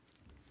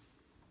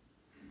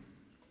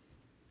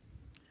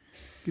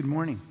Good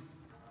morning.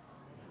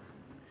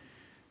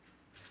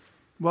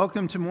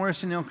 Welcome to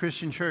Morrison Hill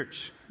Christian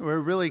Church. We're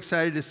really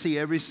excited to see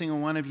every single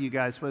one of you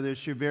guys, whether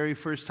it's your very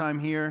first time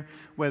here,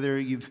 whether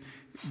you've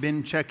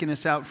been checking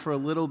us out for a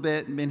little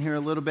bit, been here a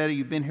little bit, or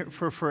you've been here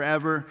for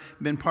forever,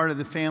 been part of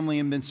the family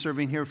and been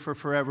serving here for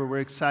forever.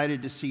 We're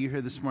excited to see you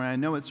here this morning. I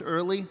know it's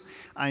early.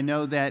 I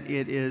know that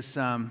it is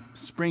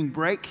spring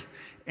break,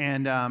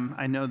 and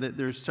I know that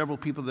there's several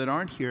people that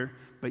aren't here,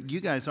 but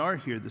you guys are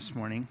here this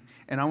morning,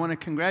 and I want to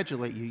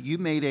congratulate you. You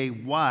made a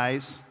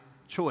wise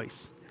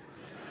choice.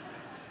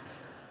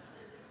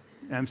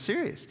 I'm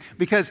serious,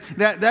 because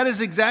that is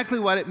exactly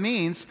what it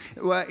means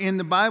in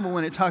the Bible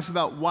when it talks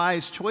about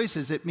wise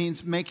choices. It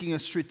means making a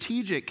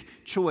strategic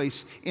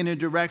choice in a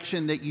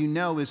direction that you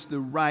know is the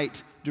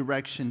right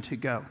direction to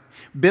go.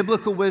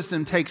 Biblical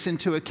wisdom takes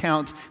into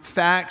account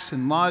facts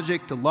and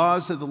logic, the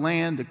laws of the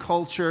land, the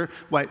culture,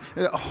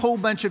 a whole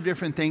bunch of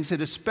different things.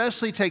 It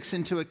especially takes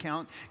into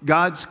account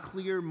God's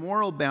clear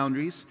moral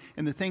boundaries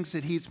and the things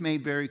that He's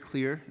made very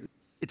clear.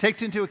 It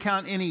takes into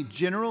account any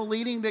general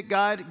leading that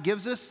God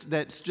gives us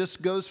that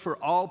just goes for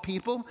all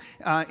people,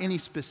 any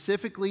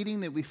specific leading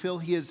that we feel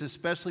He has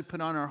especially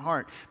put on our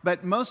heart.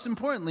 But most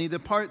importantly, the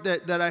part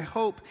that I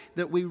hope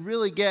that we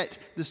really get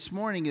this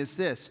morning is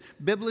this.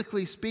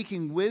 Biblically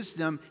speaking,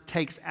 wisdom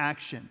takes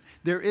action.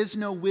 There is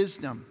no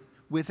wisdom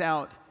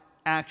without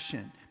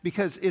action,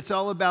 because it's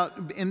all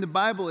about, in the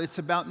Bible, it's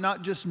about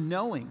not just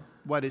knowing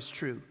what is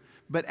true,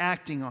 but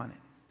acting on it.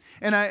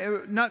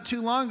 And not too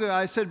long ago,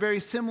 I said a very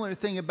similar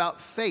thing about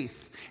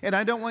faith. And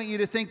I don't want you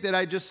to think that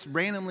I just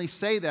randomly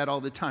say that all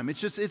the time.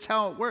 It's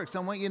how it works. I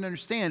want you to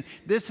understand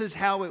this is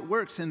how it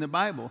works in the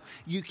Bible.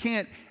 You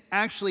can't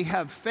actually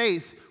have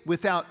faith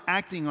without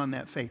acting on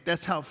that faith.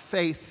 That's how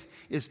faith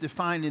is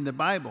defined in the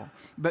Bible.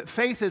 But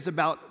faith is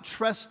about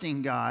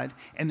trusting God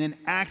and then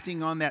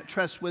acting on that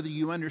trust whether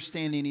you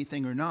understand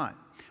anything or not.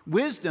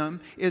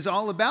 Wisdom is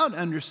all about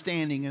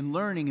understanding and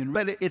learning,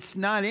 but it's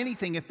not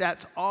anything if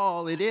that's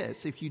all it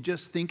is. If you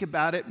just think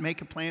about it,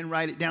 make a plan,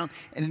 write it down,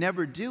 and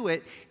never do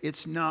it,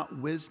 it's not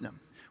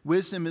wisdom.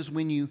 Wisdom is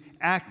when you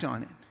act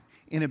on it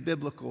in a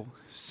biblical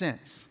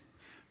sense.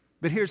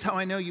 But here's how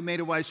I know you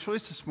made a wise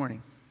choice this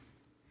morning.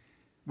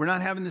 We're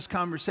not having this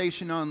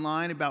conversation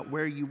online about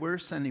where you were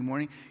Sunday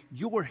morning.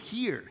 You're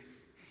here.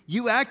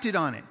 You acted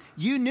on it.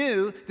 You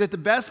knew that the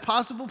best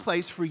possible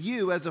place for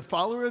you as a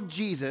follower of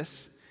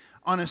Jesus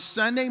on a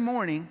Sunday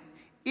morning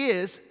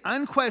is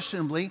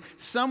unquestionably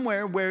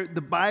somewhere where the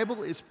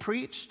Bible is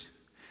preached,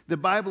 the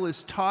Bible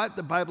is taught,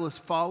 the Bible is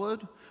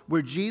followed,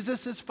 where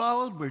Jesus is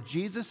followed, where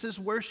Jesus is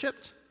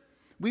worshiped.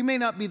 We may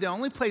not be the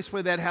only place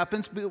where that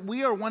happens, but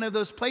we are one of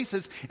those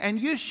places,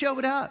 and you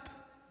showed up.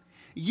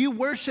 You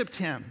worshiped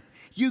Him.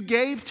 You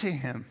gave to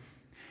Him.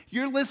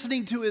 You're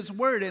listening to His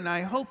word, and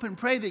I hope and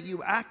pray that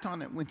you act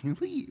on it when you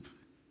leave.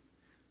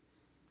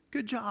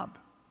 Good job.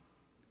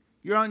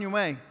 You're on your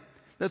way.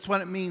 That's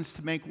what it means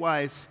to make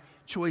wise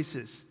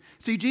choices.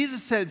 See,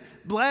 Jesus said,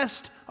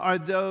 blessed are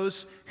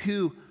those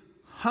who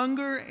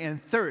hunger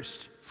and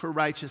thirst for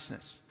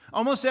righteousness.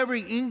 Almost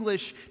every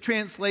English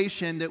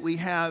translation that we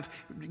have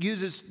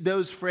uses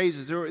those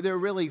phrases. They're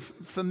really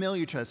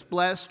familiar to us.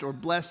 Blessed or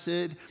blessed,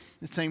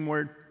 the same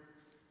word.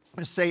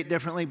 Let's say it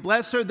differently.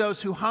 Blessed are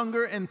those who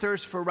hunger and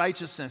thirst for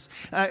righteousness.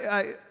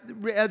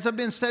 As I've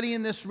been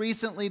studying this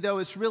recently, though,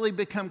 it's really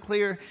become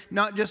clear,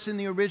 not just in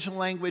the original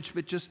language,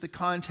 but just the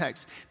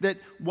context, that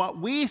what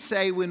we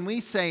say when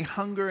we say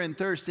hunger and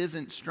thirst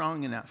isn't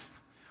strong enough.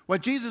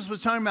 What Jesus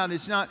was talking about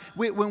is not,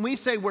 when we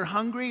say we're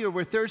hungry or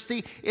we're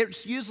thirsty,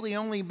 it's usually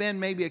only been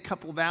maybe a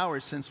couple of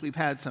hours since we've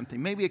had something,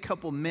 maybe a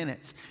couple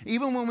minutes.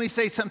 Even when we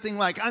say something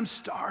like, I'm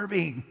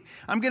starving,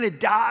 I'm going to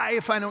die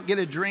if I don't get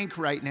a drink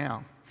right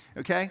now.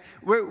 Okay?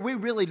 We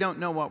really don't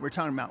know what we're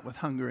talking about with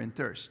hunger and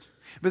thirst.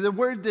 But the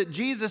word that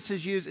Jesus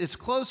has used is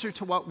closer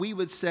to what we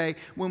would say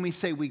when we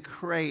say we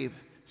crave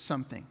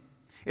something.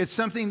 It's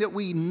something that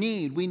we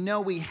need. We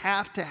know we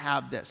have to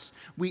have this.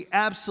 We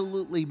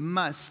absolutely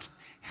must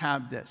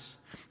have this.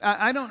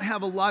 I don't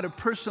have a lot of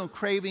personal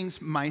cravings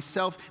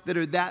myself that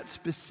are that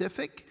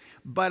specific,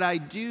 but I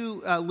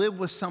do live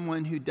with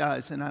someone who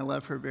does, and I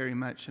love her very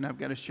much. And I've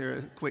got to share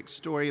a quick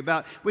story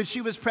about when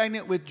she was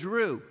pregnant with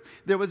Drew.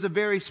 There was a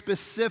very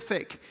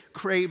specific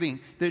craving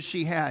that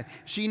she had.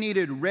 She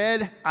needed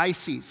red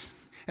ices.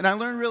 And I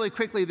learned really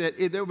quickly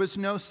that there was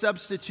no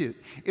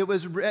substitute. It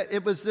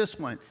was this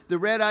one, the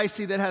red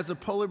icy that has a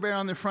polar bear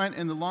on the front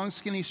and the long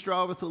skinny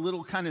straw with a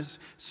little kind of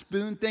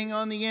spoon thing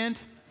on the end,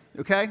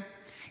 okay?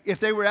 If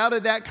they were out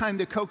of that kind,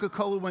 the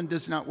Coca-Cola one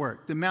does not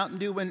work. The Mountain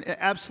Dew one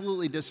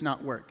absolutely does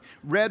not work.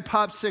 Red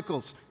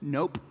popsicles,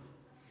 nope.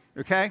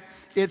 Okay?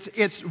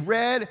 It's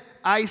red,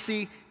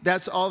 icy,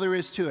 that's all there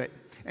is to it.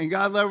 And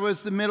God love, it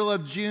was the middle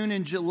of June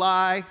and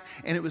July,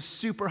 and it was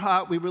super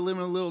hot. We were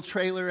living in a little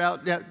trailer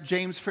out at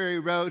James Ferry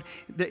Road.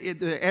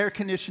 The air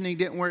conditioning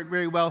didn't work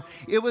very well.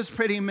 It was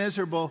pretty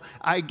miserable.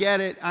 I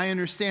get it. I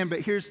understand.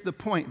 But here's the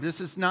point.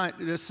 This is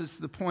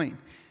the point.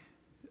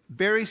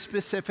 Very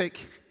specific.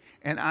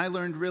 And I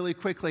learned really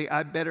quickly,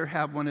 I better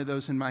have one of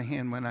those in my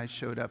hand when I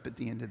showed up at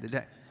the end of the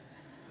day.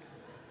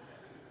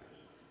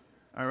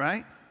 all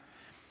right?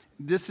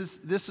 This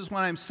is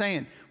what I'm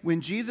saying.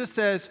 When Jesus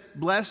says,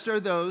 blessed are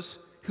those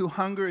who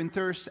hunger and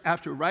thirst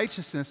after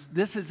righteousness,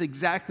 this is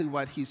exactly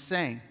what he's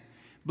saying.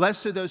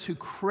 Blessed are those who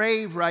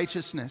crave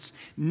righteousness.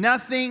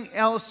 Nothing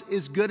else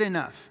is good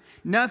enough.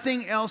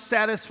 Nothing else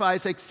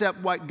satisfies except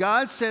what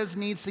God says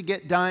needs to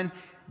get done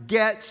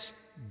gets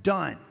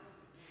done.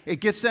 It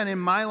gets done in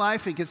my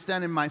life. It gets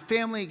done in my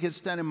family. It gets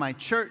done in my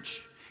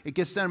church. It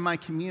gets done in my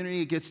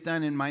community. It gets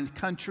done in my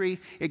country.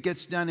 It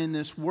gets done in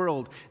this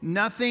world.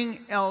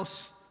 Nothing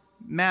else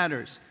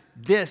matters.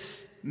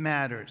 This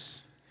matters.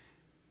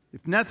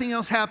 If nothing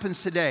else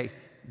happens today,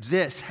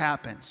 this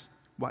happens.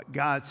 What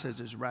God says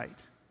is right.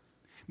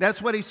 That's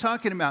what he's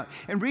talking about.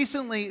 And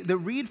recently, the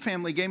Reed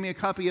family gave me a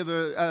copy of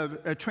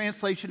a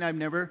translation I've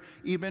never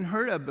even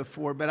heard of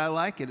before, but I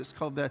like it. It's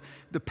called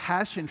the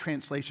Passion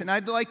Translation.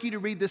 I'd like you to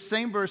read the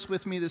same verse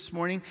with me this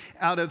morning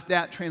out of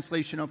that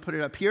translation. I'll put it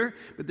up here.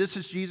 But this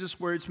is Jesus'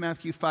 words,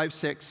 Matthew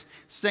 5:6.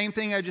 Same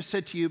thing I just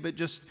said to you, but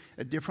just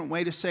a different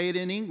way to say it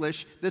in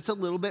English that's a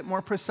little bit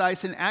more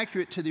precise and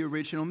accurate to the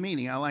original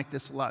meaning. I like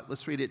this a lot.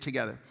 Let's read it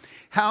together.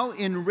 How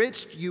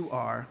enriched you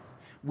are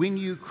when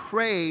you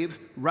crave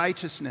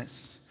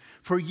righteousness,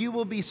 for you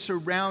will be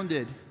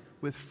surrounded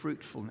with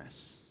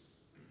fruitfulness.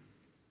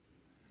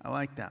 I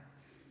like that.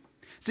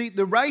 See,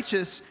 the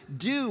righteous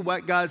do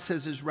what God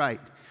says is right.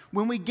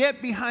 When we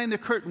get behind the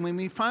curtain, when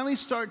we finally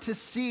start to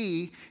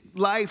see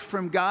life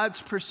from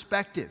God's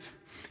perspective,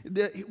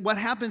 what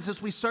happens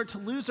is we start to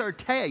lose our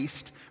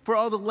taste for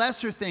all the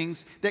lesser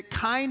things that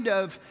kind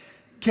of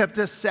kept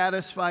us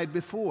satisfied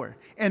before.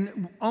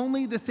 And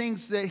only the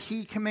things that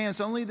he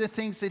commands, only the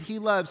things that he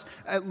loves,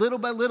 little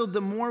by little,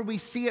 the more we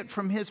see it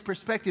from his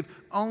perspective,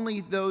 only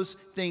those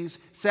things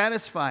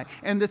satisfy.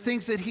 And the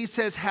things that he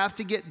says have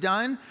to get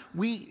done,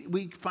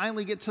 we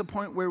finally get to a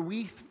point where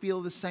we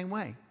feel the same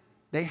way.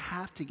 They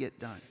have to get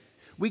done.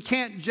 We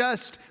can't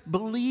just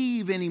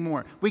believe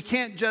anymore. We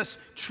can't just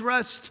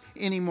trust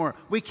anymore.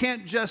 We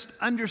can't just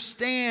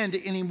understand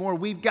anymore.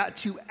 We've got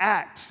to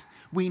act.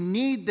 We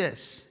need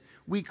this.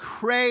 We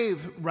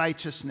crave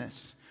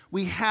righteousness.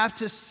 We have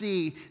to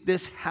see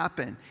this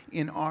happen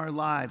in our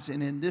lives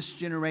and in this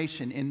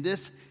generation, in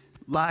this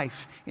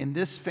life, in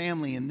this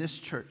family, in this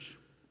church.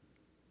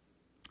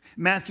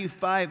 Matthew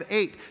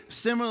 5:8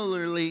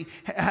 similarly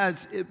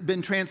has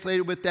been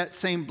translated with that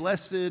same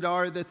blessed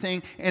are the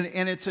thing, and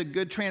it's a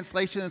good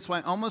translation. That's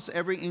why almost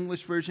every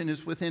English version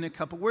is within a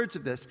couple words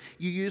of this.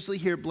 You usually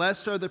hear,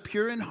 blessed are the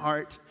pure in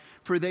heart,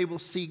 for they will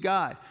see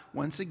God.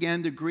 Once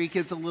again, the Greek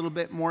is a little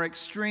bit more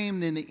extreme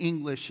than the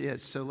English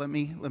is. So let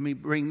me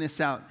bring this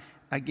out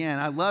again.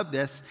 I love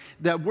this.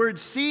 The word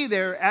see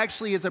there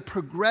actually is a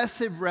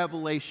progressive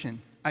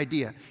revelation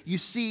idea. You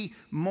see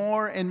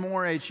more and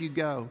more as you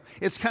go.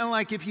 It's kind of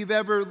like if you've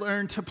ever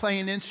learned to play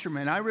an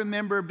instrument. I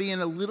remember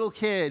being a little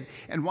kid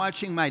and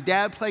watching my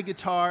dad play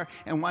guitar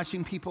and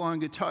watching people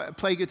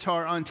play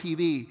guitar on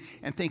TV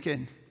and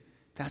thinking,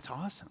 that's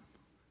awesome.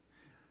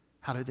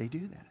 How did they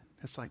do that?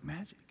 That's like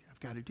magic. I've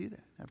got to do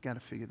that. I've got to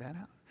figure that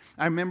out.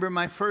 I remember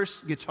my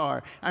first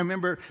guitar. I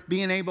remember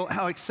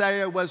how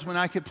excited I was when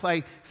I could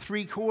play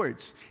 3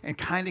 chords and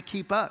kind of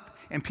keep up.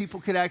 And people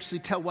could actually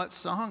tell what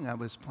song I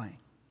was playing.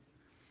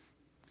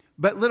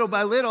 But little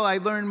by little, I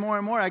learned more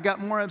and more. I got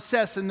more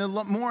obsessed. And the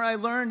more I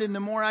learned and the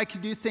more I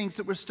could do things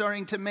that were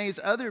starting to amaze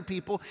other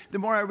people, the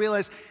more I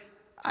realized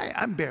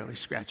I'm barely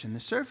scratching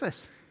the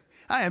surface.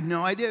 I have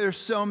no idea. There's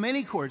so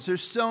many chords.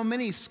 There's so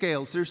many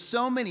scales. There's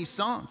so many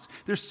songs.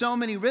 There's so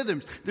many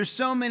rhythms. There's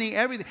so many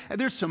everything.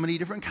 There's so many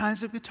different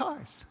kinds of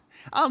guitars.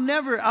 I'll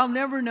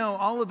never know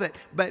all of it.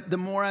 But the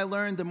more I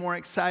learn, the more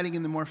exciting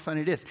and the more fun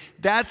it is.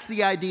 That's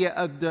the idea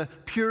of the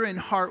pure in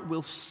heart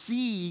will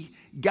see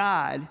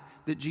God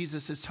that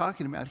Jesus is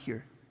talking about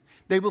here.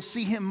 They will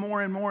see him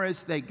more and more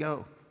as they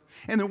go.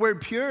 And the word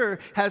pure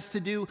has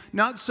to do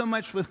not so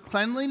much with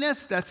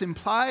cleanliness, that's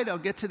implied, I'll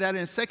get to that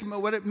in a second,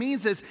 but what it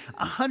means is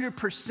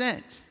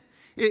 100%.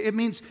 It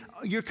means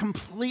you're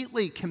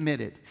completely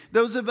committed.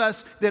 Those of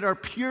us that are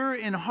pure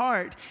in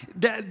heart,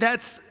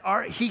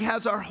 he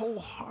has our whole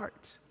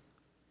heart.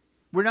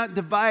 We're not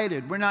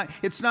divided.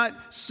 It's not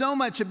so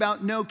much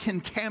about no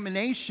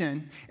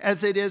contamination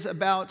as it is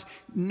about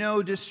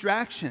no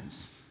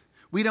distractions.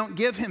 We don't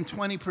give him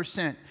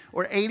 20%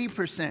 or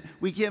 80%.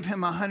 We give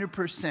him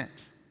 100%.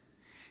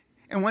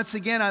 And once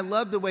again, I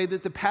love the way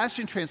that the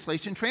Passion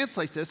Translation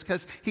translates this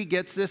because he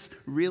gets this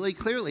really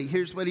clearly.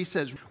 Here's what he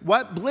says.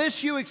 What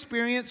bliss you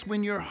experience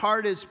when your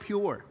heart is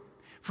pure,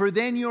 for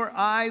then your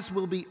eyes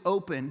will be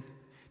open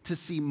to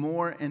see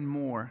more and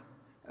more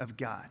of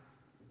God.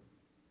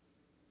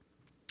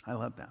 I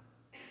love that.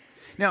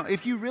 Now,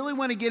 if you really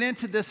want to get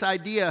into this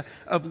idea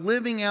of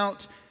living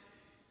out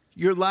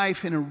your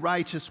life in a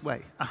righteous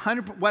way,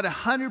 what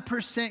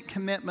 100%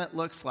 commitment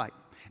looks like.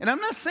 And I'm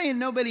not saying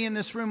nobody in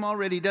this room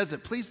already does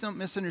it. Please don't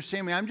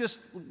misunderstand me. I'm just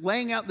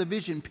laying out the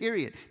vision,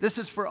 period. This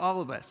is for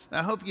all of us.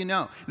 I hope you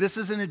know. This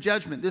isn't a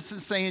judgment. This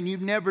is saying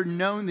you've never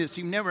known this.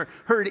 You've never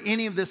heard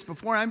any of this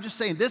before. I'm just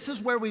saying this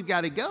is where we've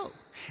got to go.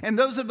 And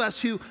those of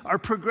us who are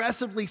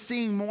progressively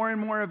seeing more and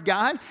more of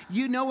God,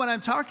 you know what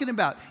I'm talking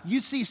about. You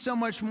see so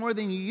much more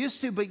than you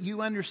used to, but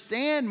you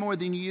understand more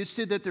than you used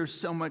to that there's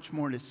so much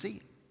more to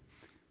see.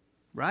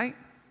 Right?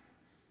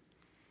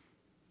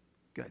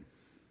 Good.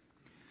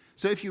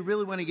 So if you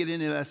really want to get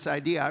into this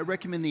idea, I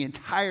recommend the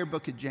entire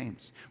book of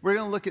James. We're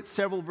going to look at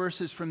several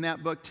verses from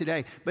that book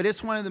today, but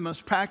it's one of the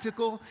most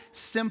practical,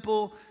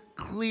 simple,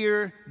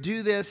 clear,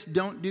 do this,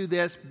 don't do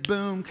this,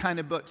 boom kind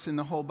of books in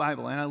the whole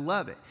Bible, and I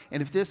love it.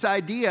 And if this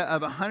idea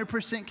of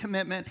 100%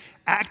 commitment,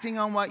 acting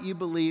on what you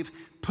believe,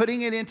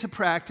 putting it into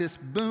practice,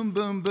 boom,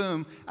 boom,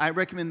 boom, I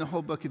recommend the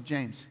whole book of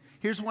James.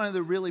 Here's one of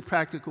the really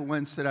practical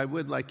ones that I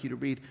would like you to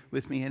read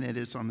with me, and it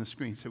is on the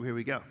screen, so here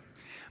we go.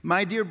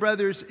 My dear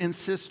brothers and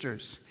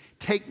sisters,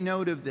 take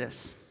note of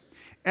this.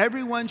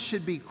 Everyone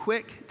should be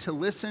quick to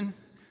listen,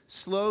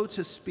 slow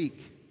to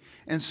speak,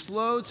 and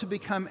slow to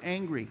become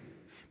angry,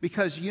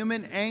 because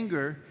human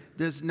anger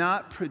does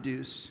not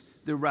produce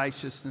the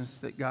righteousness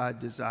that God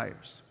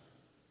desires.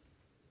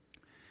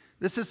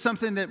 This is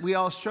something that we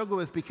all struggle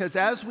with, because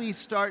as we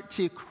start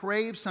to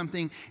crave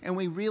something and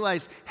we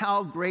realize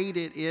how great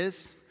it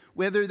is,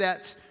 whether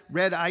that's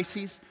red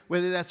ices,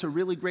 whether that's a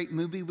really great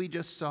movie we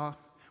just saw,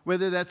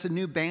 whether that's a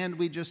new band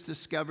we just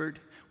discovered,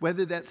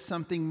 whether that's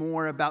something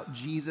more about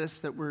Jesus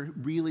that we're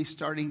really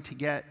starting to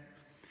get,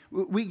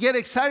 we get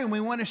excited and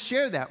we want to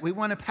share that. We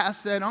want to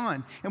pass that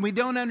on. And we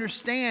don't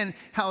understand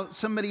how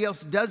somebody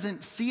else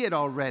doesn't see it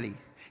already.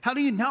 How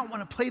do you not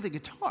want to play the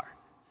guitar?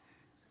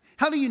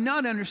 How do you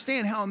not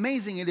understand how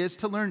amazing it is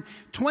to learn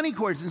 20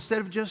 chords instead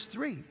of just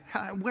 3?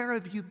 Where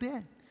have you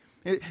been?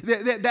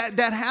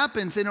 That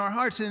happens in our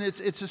hearts, and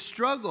it's a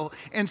struggle.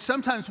 And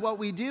sometimes what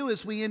we do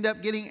is we end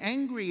up getting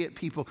angry at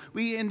people.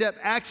 We end up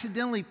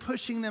accidentally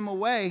pushing them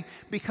away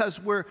because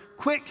we're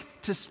quick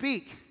to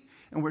speak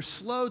and we're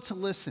slow to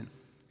listen.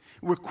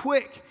 We're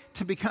quick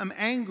to become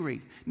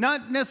angry,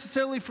 not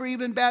necessarily for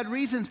even bad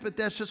reasons, but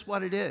that's just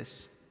what it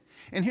is.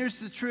 And here's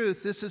the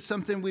truth. This is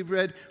something we've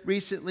read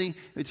recently.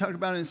 We talked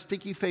about it in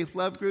Sticky Faith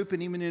Love Group,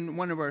 and even in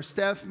one of our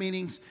staff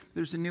meetings.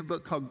 There's a new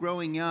book called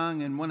Growing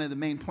Young, and one of the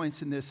main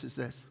points in this is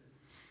this.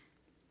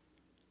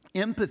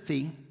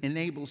 Empathy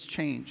enables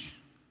change.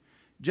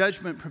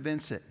 Judgment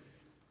prevents it.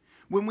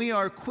 When we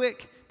are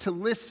quick to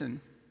listen,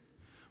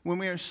 when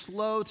we are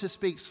slow to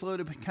speak, slow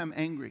to become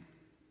angry,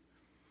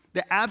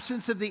 the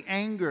absence of the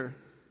anger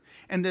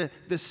and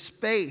the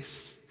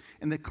space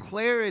and the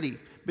clarity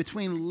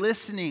between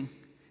listening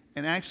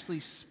and actually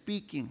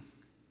speaking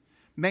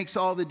makes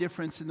all the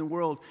difference in the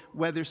world,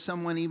 whether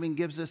someone even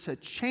gives us a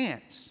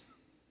chance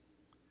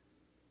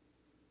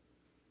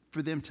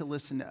for them to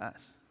listen to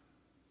us.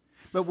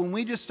 But when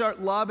we just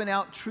start lobbing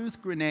out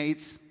truth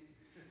grenades,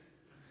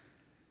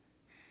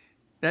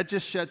 that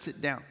just shuts it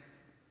down.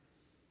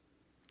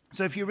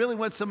 So if you really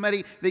want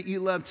somebody that you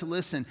love to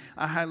listen,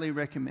 I highly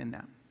recommend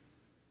that.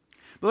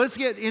 But let's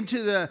get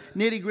into the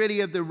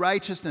nitty-gritty of the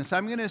righteousness.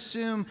 I'm going to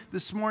assume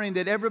this morning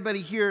that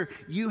everybody here,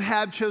 you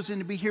have chosen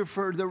to be here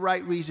for the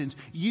right reasons.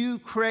 You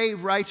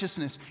crave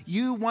righteousness.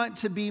 You want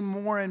to be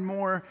more and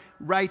more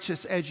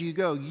righteous as you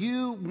go.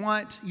 You're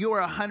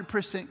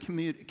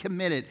 100%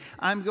 committed.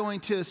 I'm going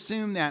to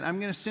assume that. I'm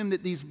going to assume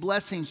that these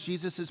blessings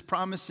Jesus is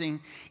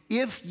promising,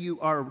 if you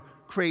are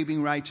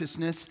craving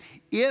righteousness,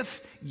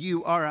 if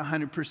you are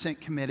 100%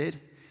 committed,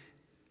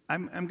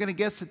 I'm going to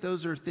guess that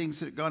those are things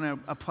that are going to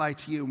apply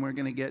to you, and we're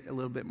going to get a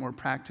little bit more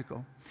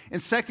practical.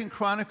 In 2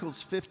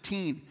 Chronicles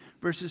 15,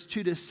 verses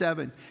 2 to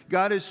 7,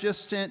 God has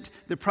just sent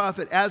the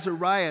prophet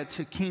Azariah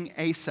to King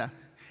Asa.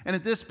 And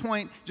at this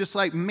point, just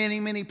like many,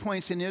 many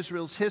points in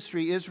Israel's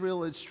history,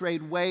 Israel had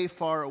strayed way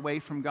far away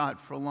from God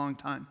for a long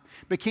time.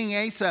 But King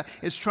Asa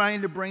is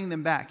trying to bring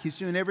them back. He's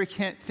doing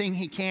everything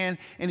he can,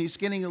 and he's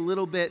getting a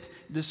little bit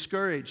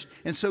discouraged.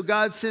 And so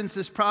God sends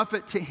this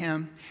prophet to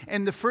him,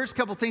 and the first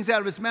couple things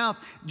out of his mouth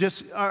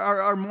just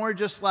are more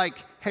just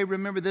like, hey,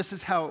 remember, this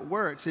is how it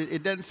works.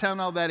 It doesn't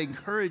sound all that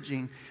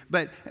encouraging,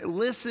 but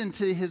listen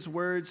to his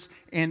words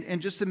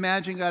and just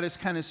imagine God is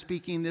kind of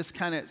speaking this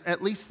kind of,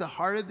 at least the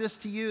heart of this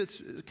to you.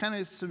 It's kind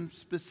of some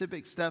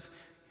specific stuff,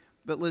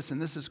 but listen,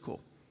 this is cool.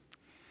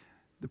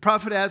 The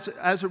prophet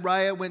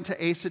Azariah went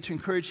to Asa to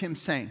encourage him,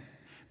 saying,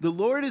 the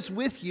Lord is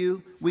with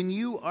you when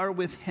you are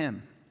with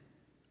him.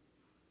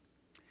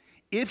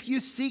 If you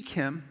seek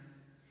him,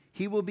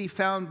 he will be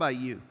found by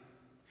you.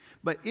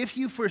 But if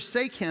you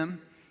forsake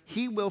him,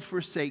 he will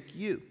forsake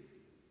you.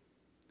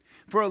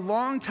 For a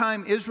long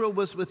time, Israel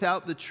was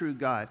without the true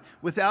God,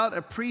 without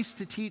a priest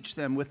to teach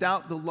them,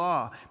 without the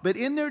law. But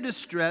in their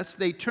distress,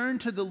 they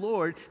turned to the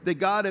Lord, the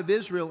God of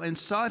Israel, and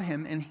sought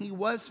him, and he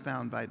was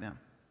found by them.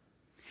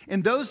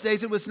 In those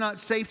days, it was not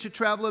safe to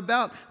travel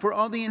about, for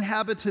all the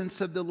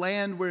inhabitants of the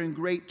land were in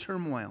great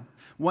turmoil.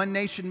 One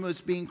nation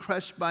was being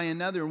crushed by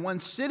another, one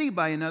city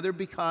by another,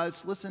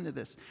 because, listen to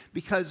this,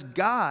 because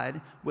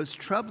God was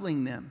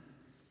troubling them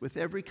with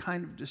every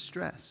kind of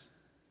distress.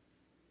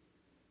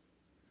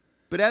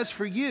 But as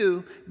for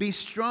you, be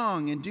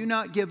strong and do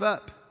not give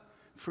up,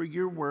 for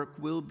your work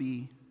will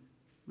be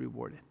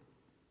rewarded.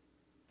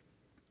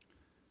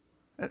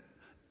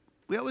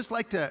 We always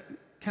like to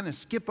kind of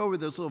skip over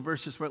those little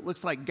verses where it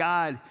looks like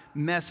God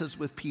messes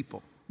with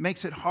people,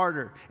 makes it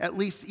harder, at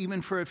least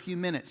even for a few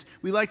minutes.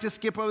 We like to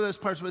skip over those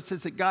parts where it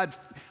says that God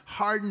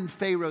hardened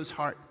Pharaoh's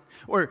heart,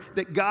 or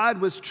that God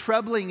was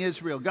troubling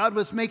Israel. God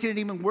was making it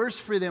even worse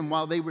for them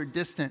while they were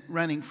distant,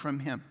 running from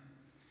him.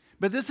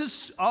 But this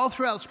is all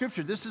throughout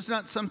Scripture. This is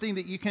not something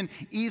that you can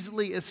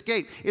easily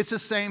escape. It's the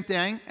same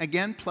thing.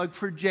 Again, plug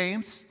for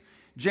James.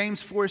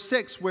 James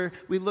 4:6, where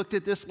we looked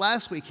at this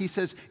last week. He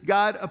says,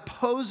 God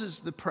opposes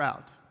the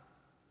proud,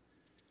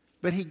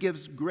 but he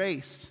gives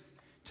grace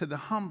to the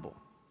humble.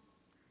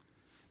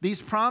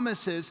 These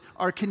promises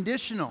are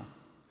conditional.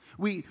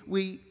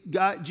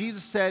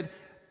 Jesus said,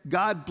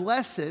 God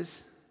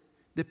blesses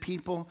the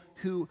people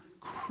who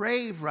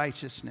crave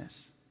righteousness.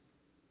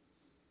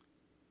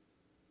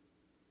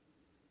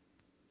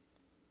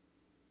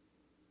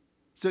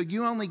 So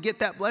you only get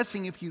that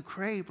blessing if you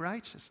crave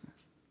righteousness.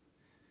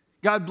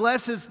 God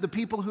blesses the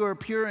people who are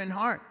pure in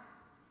heart.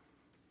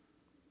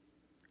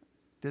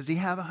 Does he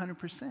have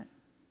 100%?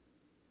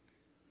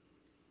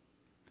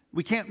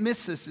 We can't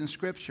miss this in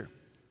Scripture.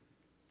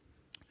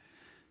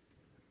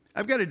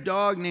 I've got a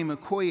dog named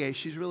Okoye.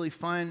 She's really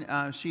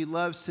fun. She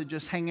loves to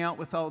just hang out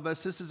with all of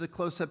us. This is a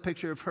close-up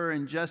picture of her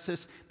in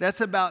Justice.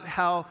 That's about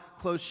how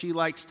close she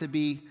likes to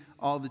be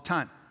all the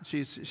time.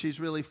 She's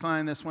really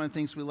fun. That's one of the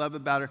things we love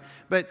about her.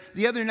 But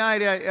the other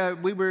night,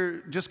 we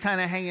were just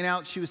kind of hanging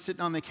out. She was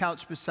sitting on the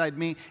couch beside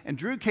me, and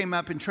Drew came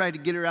up and tried to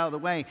get her out of the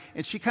way.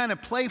 And she kind of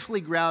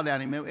playfully growled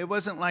at him. It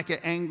wasn't like an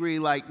angry,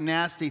 like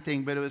nasty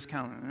thing, but it was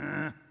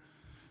kind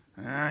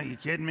of, you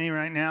kidding me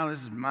right now?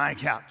 This is my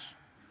couch.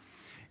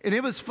 And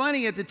it was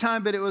funny at the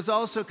time, but it was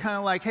also kind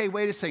of like, hey,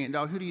 wait a second,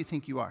 dog, who do you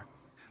think you are?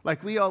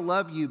 Like, we all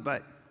love you,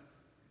 but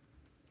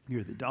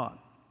you're the dog.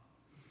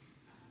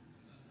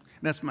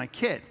 That's my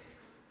kid.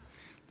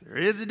 There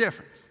is a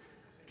difference,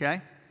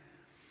 okay?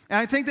 And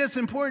I think that's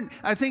important.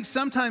 I think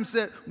sometimes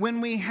that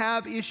when we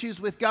have issues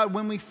with God,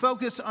 when we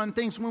focus on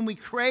things, when we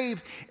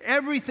crave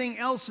everything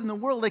else in the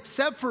world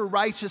except for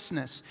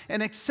righteousness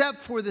and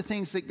except for the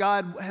things that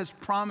God has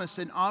promised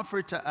and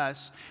offered to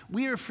us,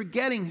 we are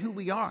forgetting who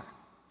we are.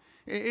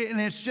 And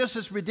it's just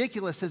as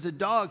ridiculous as a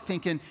dog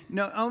thinking,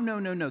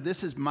 no,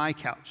 this is my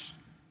couch.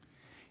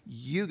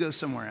 You go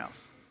somewhere else.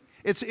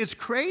 It's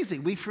crazy.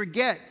 We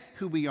forget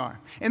who we are.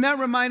 And that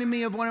reminded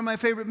me of one of my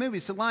favorite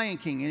movies, The Lion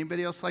King.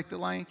 Anybody else like The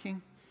Lion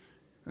King?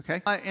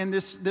 Okay. And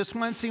this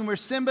one scene where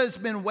Simba has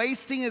been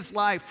wasting his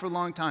life for a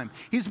long time.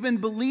 He's been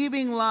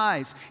believing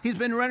lies. He's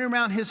been running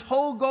around. His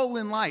whole goal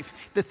in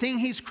life, the thing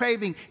he's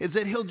craving, is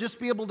that he'll just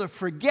be able to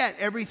forget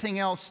everything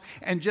else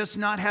and just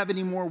not have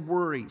any more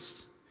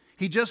worries.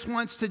 He just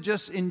wants to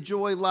just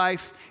enjoy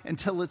life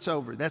until it's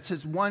over. That's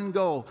his one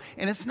goal.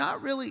 And it's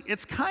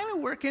kind of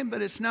working,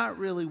 but it's not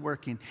really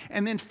working.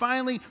 And then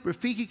finally,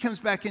 Rafiki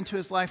comes back into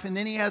his life, and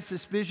then he has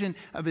this vision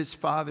of his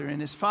father. And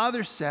his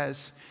father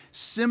says,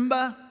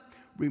 Simba,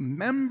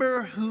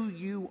 remember who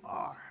you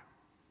are.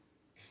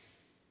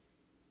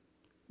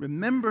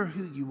 Remember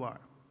who you are.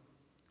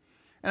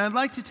 And I'd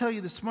like to tell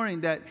you this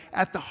morning that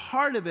at the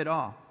heart of it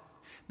all,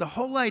 the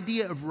whole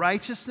idea of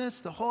righteousness,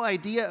 the whole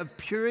idea of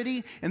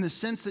purity in the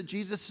sense that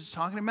Jesus is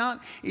talking about,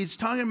 he's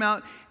talking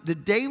about the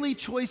daily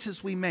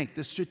choices we make,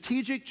 the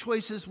strategic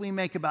choices we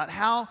make about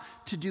how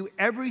to do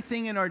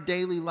everything in our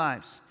daily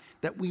lives,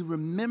 that we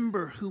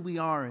remember who we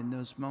are in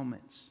those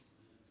moments.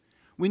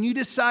 When you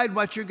decide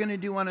what you're going to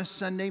do on a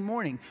Sunday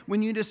morning,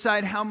 when you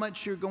decide how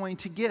much you're going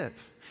to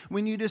give,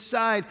 when you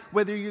decide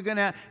whether you're going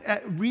to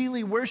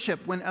really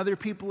worship when other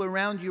people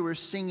around you are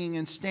singing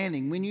and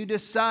standing, when you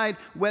decide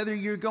whether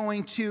you're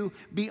going to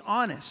be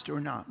honest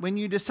or not, when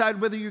you decide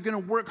whether you're going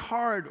to work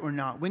hard or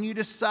not, when you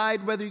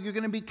decide whether you're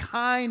going to be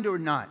kind or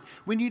not,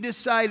 when you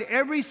decide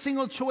every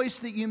single choice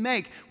that you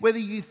make, whether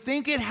you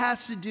think it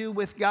has to do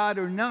with God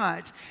or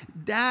not,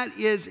 that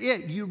is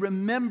it. You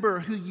remember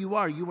who you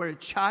are. You are a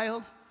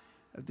child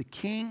of the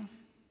King.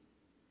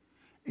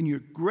 And your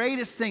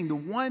greatest thing, the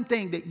one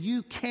thing that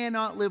you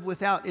cannot live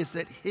without, is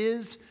that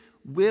his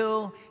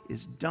will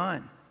is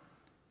done.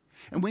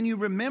 And when you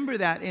remember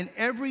that in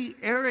every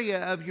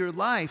area of your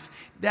life,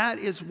 that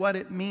is what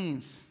it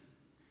means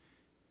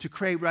to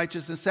crave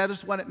righteousness. That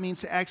is what it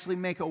means to actually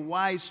make a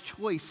wise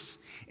choice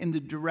in the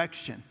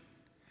direction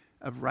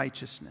of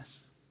righteousness.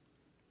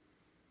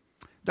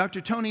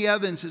 Dr. Tony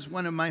Evans is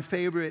one of my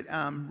favorite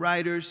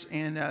writers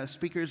and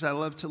speakers. I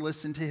love to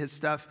listen to his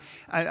stuff.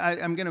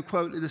 I'm going to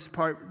quote this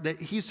part that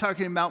he's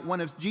talking about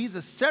one of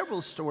Jesus'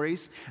 several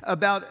stories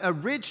about a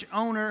rich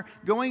owner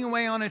going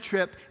away on a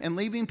trip and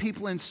leaving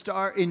people in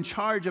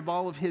charge of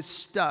all of his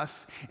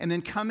stuff and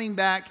then coming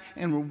back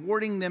and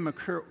rewarding them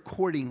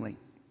accordingly.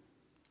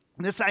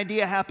 This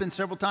idea happens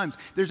several times.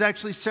 There's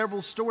actually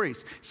several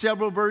stories,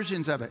 several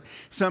versions of it.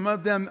 Some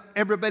of them,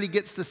 everybody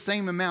gets the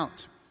same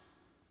amount.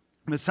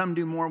 But some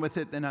do more with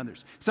it than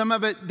others. Some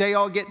of it, they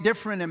all get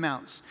different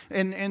amounts.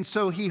 And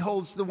so he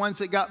holds the ones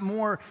that got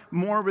more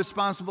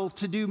responsible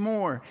to do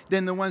more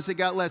than the ones that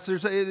got less.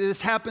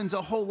 This happens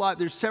a whole lot.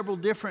 There's several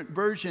different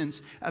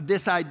versions of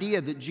this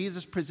idea that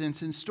Jesus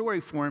presents in story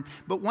form.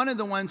 But one of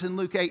the ones in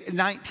Luke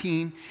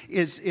 8:19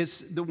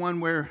 is the one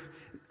where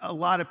a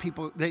lot of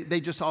people, they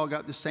just all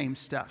got the same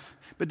stuff.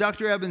 But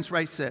Dr. Evans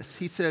writes this.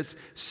 He says,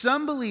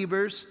 some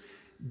believers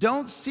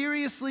don't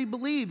seriously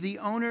believe the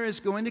owner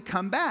is going to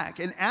come back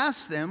and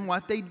ask them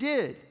what they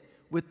did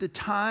with the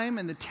time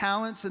and the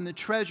talents and the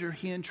treasure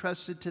he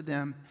entrusted to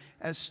them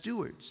as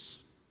stewards.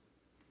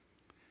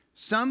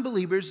 Some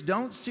believers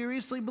don't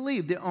seriously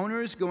believe the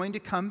owner is going to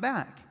come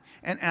back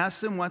and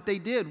ask them what they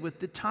did with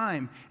the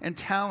time and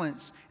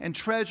talents and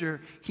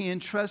treasure he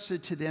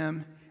entrusted to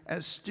them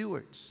as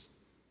stewards.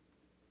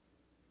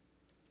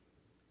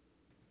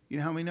 You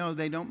know how we know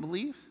they don't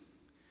believe?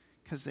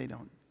 Because they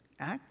don't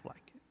act like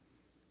it.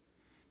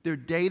 Their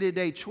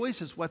day-to-day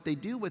choices, what they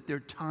do with their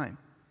time,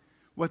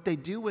 what they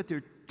do with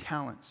their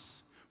talents,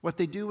 what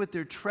they do with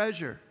their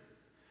treasure,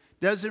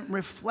 doesn't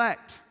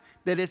reflect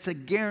that it's a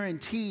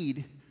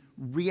guaranteed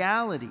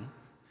reality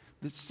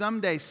that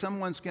someday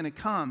someone's going to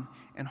come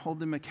and hold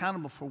them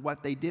accountable for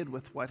what they did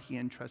with what he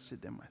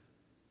entrusted them with.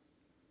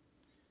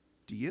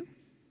 Do you?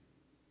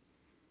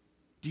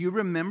 Do you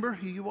remember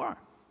who you are?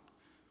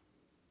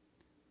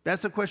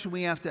 That's a question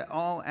we have to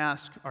all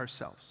ask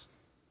ourselves.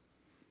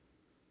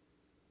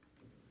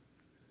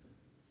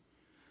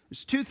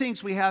 There's two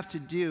things we have to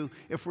do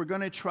if we're going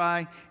to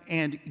try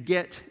and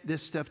get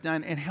this stuff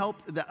done and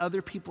help the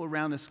other people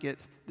around us get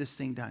this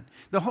thing done.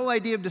 The whole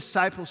idea of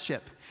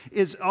discipleship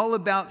is all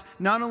about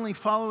not only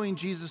following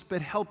Jesus,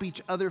 but help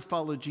each other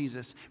follow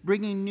Jesus,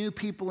 bringing new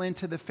people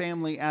into the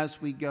family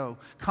as we go,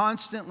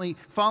 constantly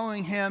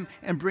following him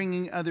and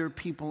bringing other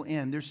people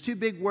in. There's two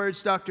big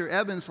words Dr.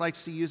 Evans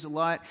likes to use a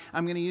lot.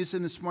 I'm going to use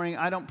them this morning.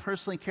 I don't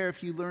personally care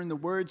if you learn the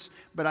words,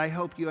 but I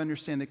hope you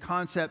understand the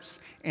concepts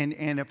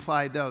and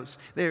apply those.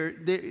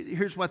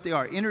 Here's what they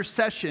are: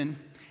 intercession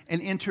and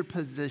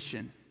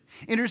interposition.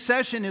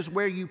 Intercession is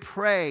where you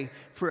pray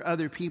for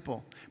other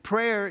people.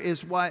 Prayer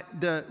is what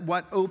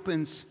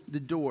opens the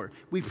door.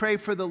 We pray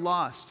for the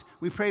lost.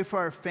 We pray for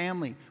our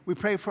family. We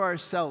pray for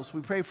ourselves. We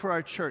pray for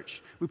our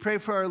church. We pray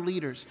for our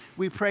leaders.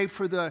 We pray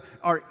for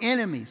our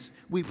enemies.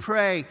 We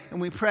pray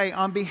and we pray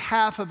on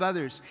behalf of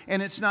others.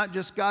 And it's not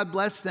just God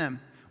bless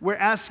them. We're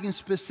asking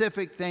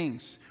specific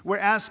things. We're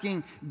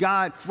asking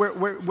God.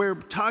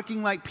 We're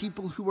talking like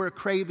people who are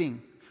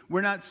craving. We're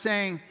not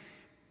saying,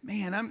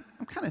 man, I'm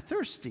kind of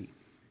thirsty.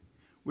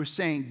 We're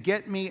saying,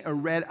 get me a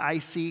red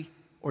icy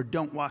or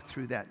don't walk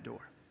through that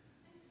door.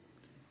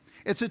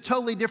 It's a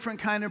totally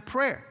different kind of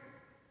prayer.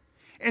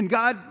 And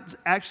God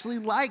actually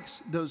likes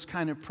those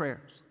kind of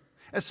prayers,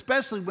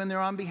 especially when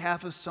they're on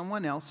behalf of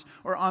someone else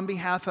or on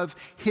behalf of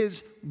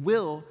his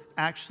will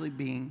actually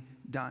being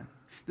done.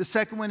 The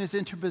second one is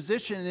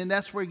interposition, and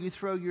that's where you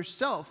throw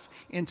yourself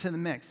into the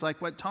mix.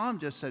 Like what Tom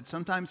just said,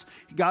 sometimes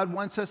God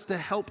wants us to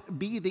help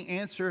be the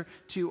answer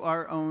to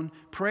our own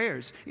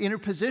prayers.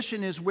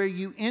 Interposition is where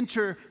you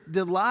enter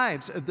the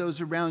lives of those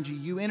around you.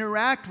 You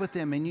interact with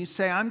them and you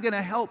say, I'm going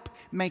to help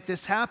make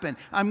this happen.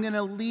 I'm going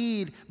to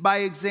lead by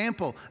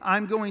example.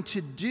 I'm going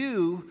to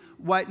do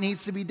what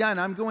needs to be done.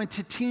 I'm going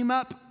to team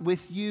up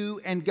with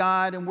you and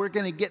God, and we're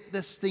going to get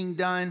this thing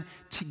done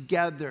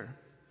together.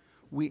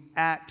 We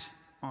act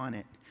on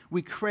it.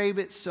 We crave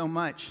it so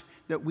much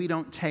that we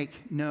don't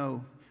take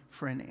no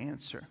for an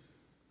answer.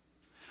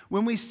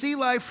 When we see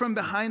life from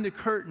behind the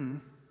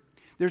curtain,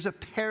 there's a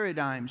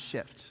paradigm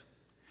shift.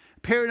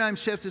 Paradigm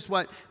shift is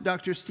what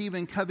Dr.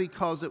 Stephen Covey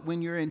calls it,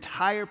 when your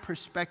entire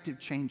perspective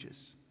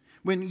changes.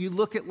 When you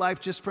look at life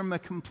just from a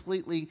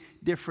completely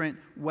different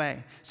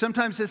way.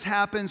 Sometimes this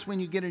happens when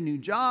you get a new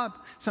job.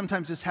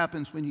 Sometimes this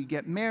happens when you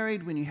get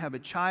married, when you have a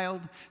child.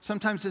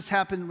 Sometimes this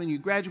happens when you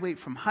graduate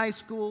from high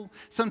school.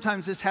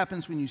 Sometimes this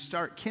happens when you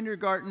start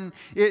kindergarten.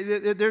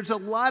 There's a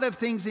lot of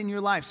things in your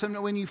life.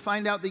 Sometimes when you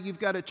find out that you've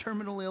got a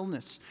terminal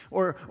illness,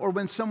 or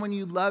when someone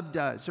you love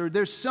does. Or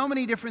there's so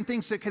many different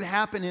things that could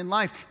happen in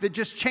life that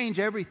just change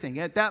everything.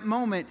 At that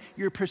moment,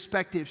 your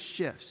perspective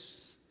shifts.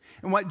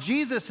 And what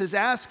Jesus is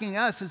asking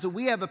us is that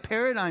we have a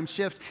paradigm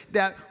shift,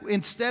 that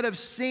instead of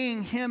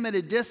seeing him at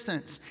a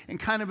distance and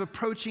kind of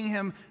approaching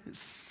him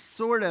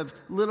sort of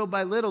little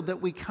by little,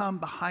 that we come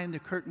behind the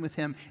curtain with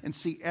him and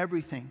see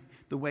everything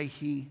the way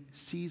he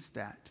sees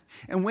that.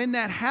 And when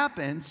that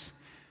happens,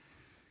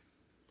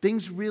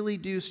 things really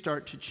do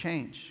start to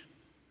change.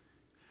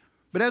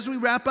 But as we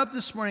wrap up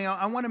this morning,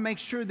 I want to make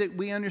sure that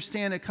we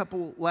understand a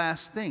couple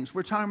last things.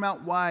 We're talking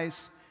about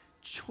wise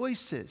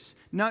choices,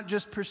 not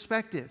just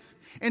perspective.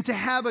 And to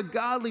have a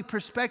godly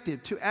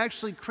perspective, to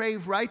actually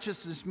crave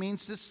righteousness,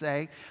 means to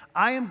say,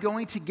 I am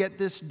going to get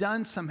this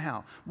done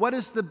somehow. What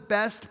is the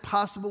best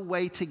possible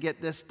way to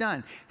get this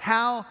done?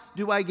 How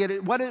do I get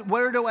it?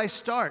 Where do I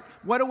start?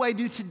 What do I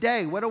do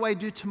today? What do I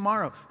do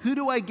tomorrow? Who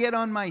do I get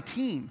on my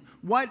team?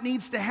 What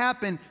needs to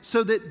happen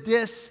so that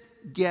this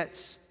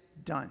gets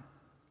done?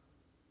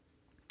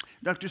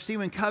 Dr.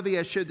 Stephen Covey,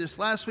 I shared this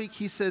last week,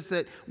 he says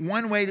that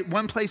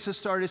one place to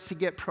start is to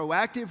get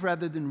proactive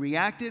rather than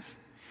reactive.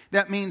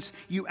 That means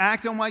you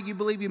act on what you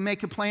believe, you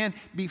make a plan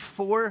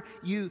before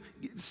you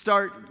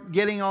start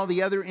getting all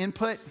the other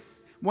input.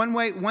 One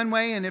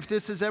way, and if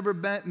this has ever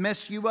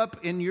messed you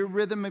up in your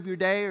rhythm of your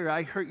day, or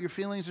I hurt your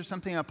feelings or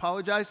something, I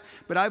apologize.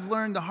 But I've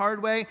learned the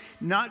hard way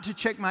not to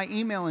check my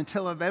email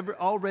until I've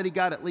already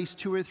got at least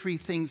 2 or 3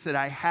 things that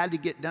I had to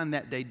get done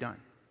that day done.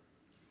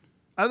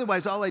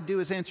 Otherwise, all I do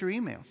is answer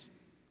emails.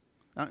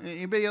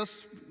 Anybody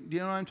else, do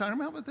you know what I'm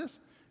talking about with this?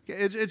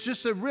 It's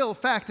just a real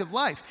fact of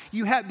life.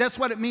 That's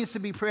what it means to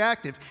be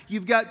proactive.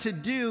 You've got to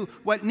do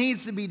what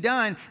needs to be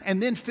done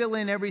and then fill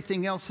in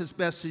everything else as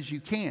best as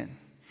you can.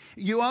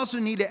 You also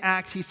need to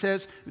act, he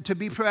says. To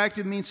be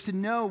proactive means to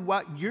know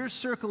what your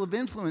circle of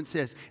influence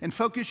is and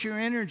focus your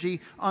energy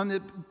on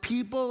the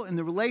people and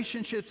the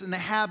relationships and the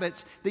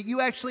habits that you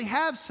actually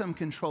have some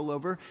control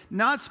over,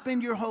 not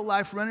spend your whole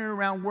life running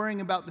around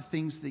worrying about the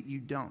things that you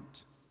don't.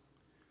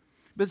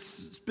 But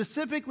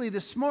specifically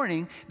this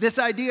morning, this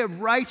idea of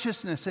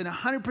righteousness and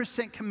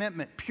 100%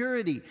 commitment,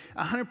 purity,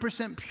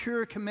 100%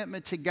 pure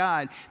commitment to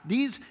God,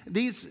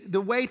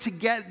 the way to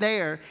get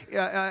there,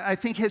 I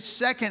think his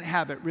second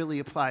habit really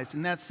applies,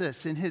 and that's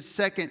this. In his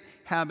second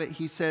habit,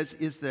 he says,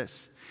 is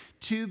this: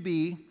 to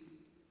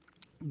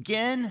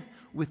begin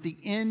with the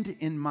end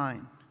in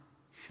mind.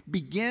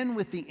 Begin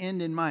with the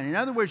end in mind. In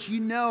other words,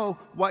 you know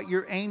what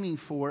you're aiming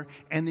for,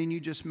 and then you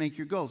just make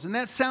your goals. And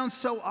that sounds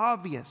so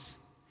obvious.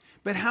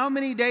 But how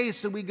many days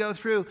do we go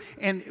through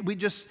and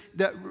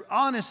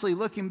honestly,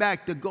 looking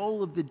back, the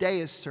goal of the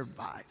day is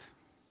survive,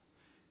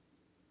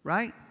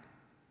 right?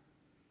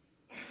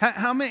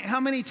 How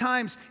many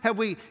times have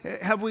we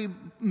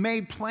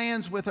made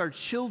plans with our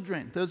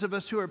children, those of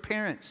us who are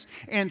parents,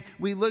 and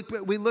we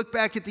look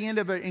back at the end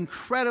of an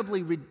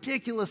incredibly,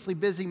 ridiculously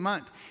busy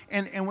month,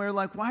 and we're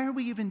like, why are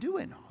we even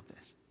doing all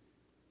this?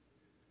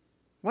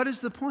 What is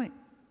the point?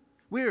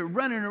 We're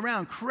running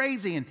around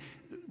crazy, and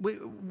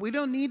we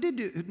don't need to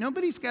do,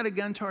 nobody's got a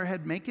gun to our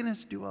head making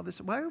us do all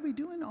this. Why are we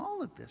doing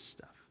all of this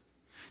stuff?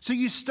 So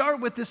you start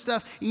with this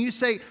stuff and you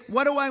say,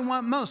 what do I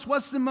want most?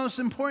 What's the most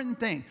important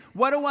thing?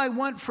 What do I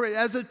want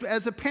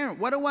as a parent?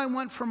 What do I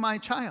want for my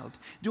child?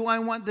 Do I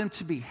want them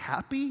to be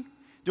happy?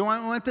 Do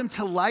I want them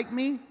to like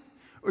me?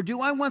 Or do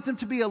I want them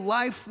to be a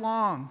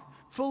lifelong,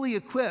 fully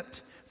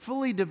equipped,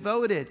 fully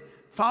devoted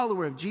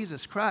follower of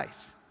Jesus Christ?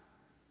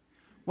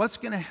 What's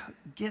going to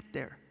get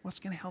there? What's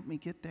going to help me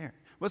get there?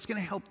 What's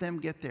going to help them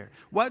get there?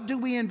 What do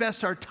we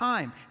invest our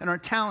time and our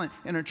talent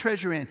and our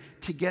treasure in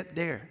to get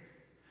there?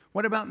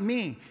 What about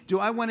me? Do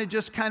I want to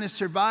just kind of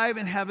survive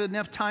and have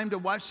enough time to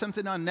watch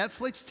something on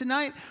Netflix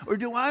tonight? Or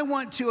do I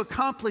want to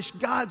accomplish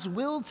God's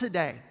will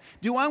today?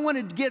 Do I want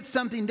to get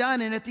something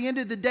done, and at the end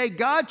of the day,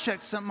 God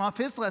checks something off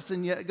his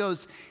lesson and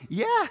goes,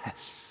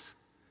 yes.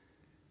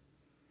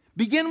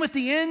 Begin with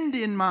the end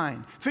in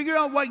mind. Figure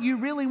out what you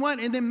really want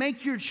and then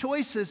make your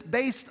choices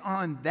based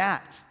on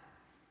that.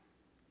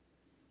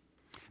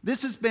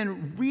 This has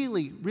been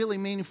really, really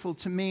meaningful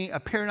to me,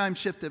 a paradigm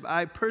shift that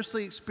I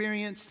personally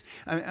experienced.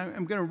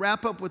 I'm going to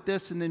wrap up with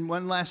this, and then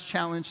one last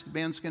challenge. The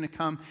band's going to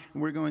come,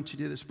 and we're going to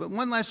do this. But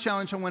one last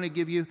challenge I want to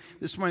give you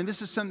this morning.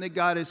 This is something that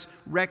God has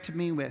wrecked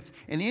me with.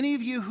 And any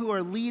of you who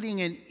are leading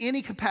in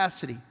any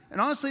capacity, and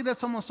honestly,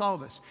 that's almost all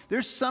of us.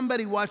 There's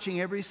somebody watching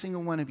every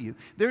single one of you.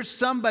 There's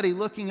somebody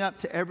looking up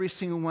to every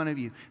single one of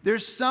you.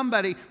 There's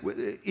somebody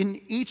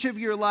in each of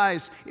your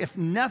lives, if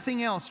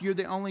nothing else, you're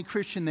the only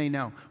Christian they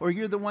know, or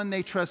you're the one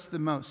they trust the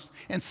most.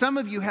 And some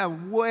of you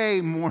have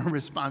way more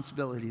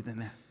responsibility than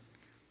that.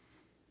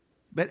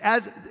 But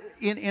as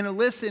in a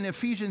list in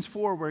Ephesians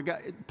 4,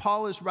 where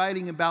Paul is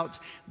writing about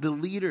the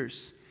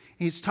leaders,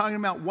 he's talking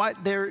about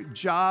what their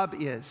job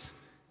is.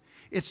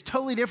 It's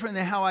totally different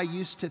than how I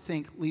used to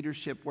think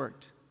leadership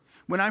worked.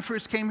 When I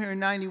first came here in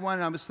 91,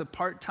 I was the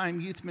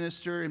part-time youth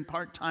minister and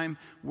part-time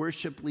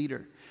worship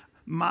leader.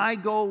 My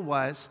goal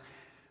was,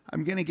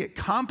 I'm going to get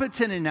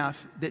competent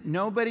enough that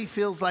nobody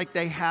feels like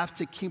they have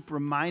to keep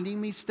reminding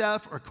me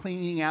stuff or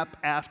cleaning up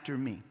after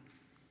me.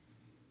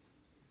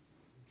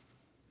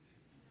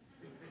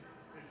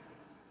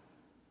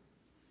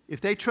 If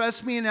they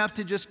trust me enough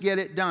to just get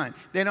it done,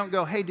 they don't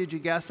go, hey, did you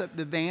gas up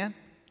the van?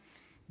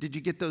 Did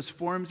you get those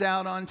forms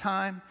out on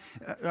time?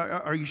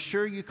 Are you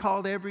sure you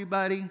called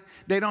everybody?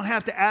 They don't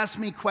have to ask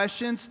me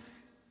questions.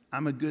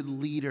 I'm a good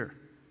leader.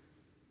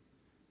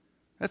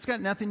 That's got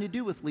nothing to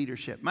do with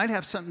leadership. Might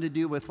have something to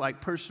do with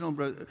like personal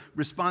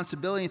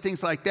responsibility and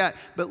things like that.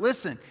 But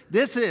listen,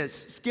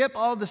 skip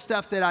all the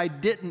stuff that I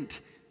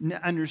didn't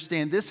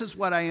understand. This is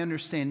what I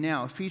understand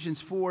now. Ephesians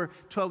 4,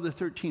 12 to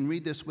 13.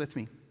 Read this with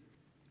me.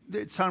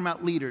 It's talking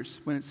about leaders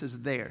when it says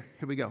there.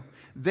 Here we go.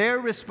 Their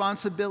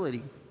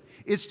responsibility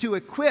is to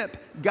equip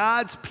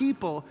God's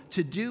people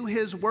to do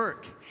his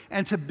work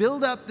and to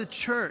build up the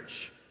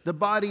church, the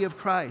body of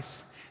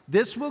Christ.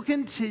 This will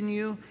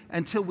continue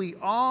until we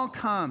all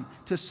come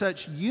to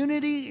such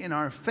unity in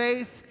our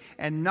faith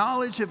and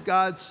knowledge of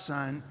God's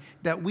Son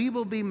that we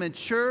will be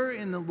mature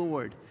in the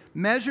Lord,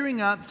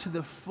 measuring up to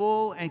the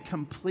full and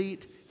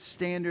complete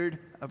standard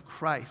of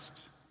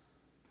Christ.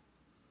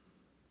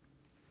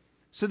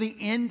 So the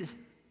end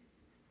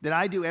that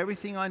I do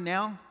everything on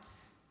now,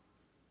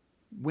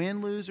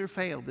 win, lose, or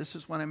fail, this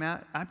is what I'm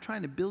at. I'm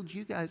trying to build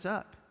you guys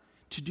up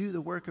to do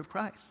the work of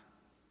Christ.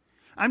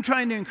 I'm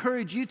trying to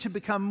encourage you to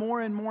become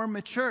more and more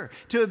mature,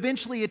 to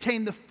eventually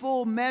attain the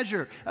full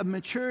measure of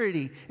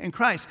maturity in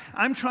Christ.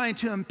 I'm trying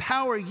to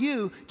empower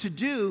you to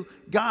do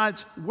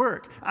God's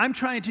work. I'm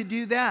trying to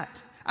do that.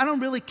 I don't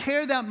really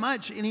care that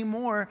much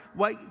anymore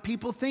what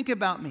people think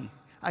about me.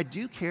 I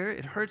do care.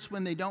 It hurts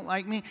when they don't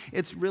like me.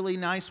 It's really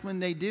nice when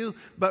they do.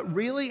 But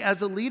really,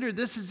 as a leader,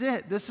 this is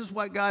it. This is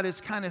what God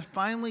has kind of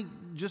finally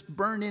just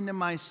burned into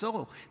my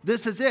soul.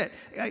 This is it.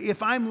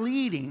 If I'm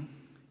leading,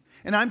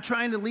 and I'm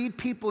trying to lead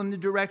people in the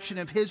direction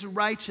of His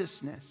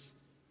righteousness,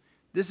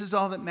 this is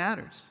all that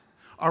matters.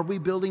 Are we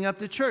building up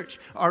the church?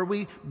 Are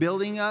we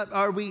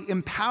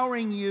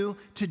empowering you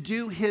to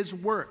do His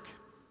work?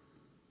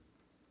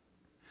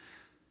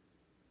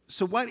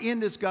 So what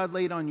end has God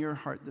laid on your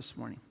heart this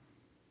morning?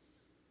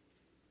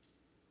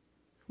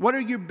 What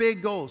are your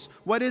big goals?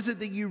 What is it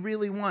that you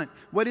really want?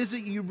 What is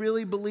it you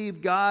really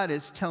believe God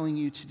is telling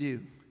you to do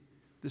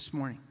this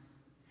morning?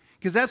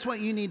 Because that's what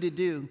you need to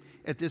do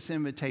at this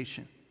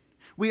invitation.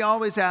 We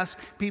always ask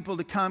people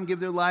to come,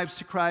 give their lives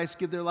to Christ,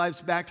 give their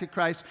lives back to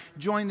Christ,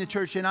 join the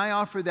church, and I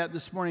offer that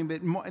this morning.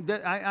 But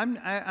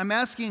I'm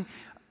asking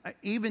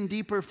even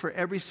deeper for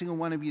every single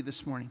one of you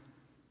this morning.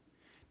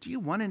 Do you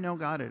want to know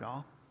God at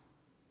all?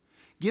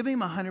 Give Him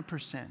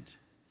 100%.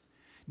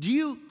 Do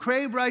you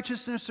crave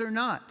righteousness or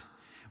not?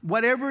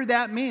 Whatever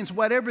that means,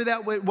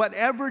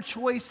 whatever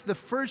choice, the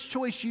first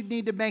choice you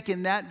need to make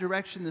in that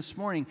direction this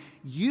morning,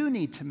 you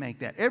need to make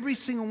that. Every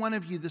single one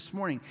of you this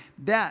morning,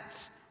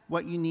 that's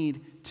what you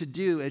need to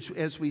do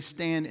as we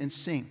stand and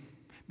sing.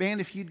 Band,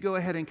 if you'd go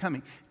ahead and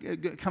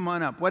come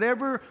on up.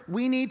 Whatever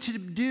we need to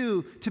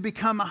do to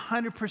become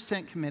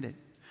 100% committed.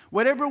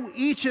 Whatever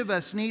each of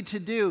us need to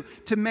do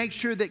to make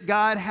sure that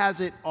God has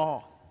it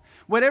all.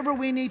 Whatever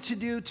we need to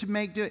do to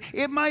do it.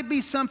 It might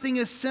be something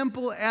as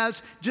simple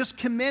as just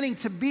committing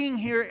to being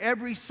here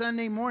every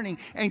Sunday morning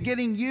and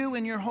getting you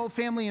and your whole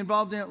family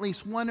involved in at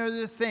least one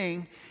other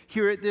thing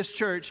here at this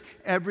church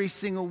every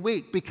single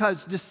week,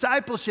 because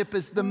discipleship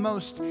is the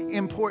most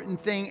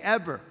important thing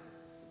ever.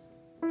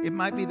 It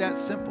might be that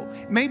simple.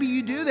 Maybe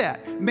you do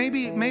that.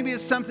 Maybe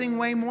it's something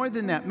way more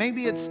than that.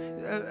 Maybe it's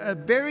a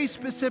very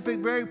specific,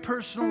 very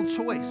personal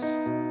choice.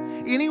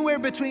 Anywhere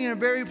between a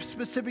very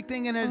specific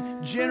thing and a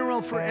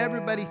general for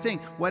everybody thing.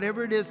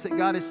 Whatever it is that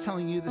God is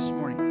telling you this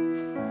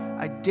morning,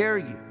 I dare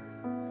you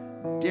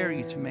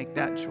to make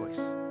that choice.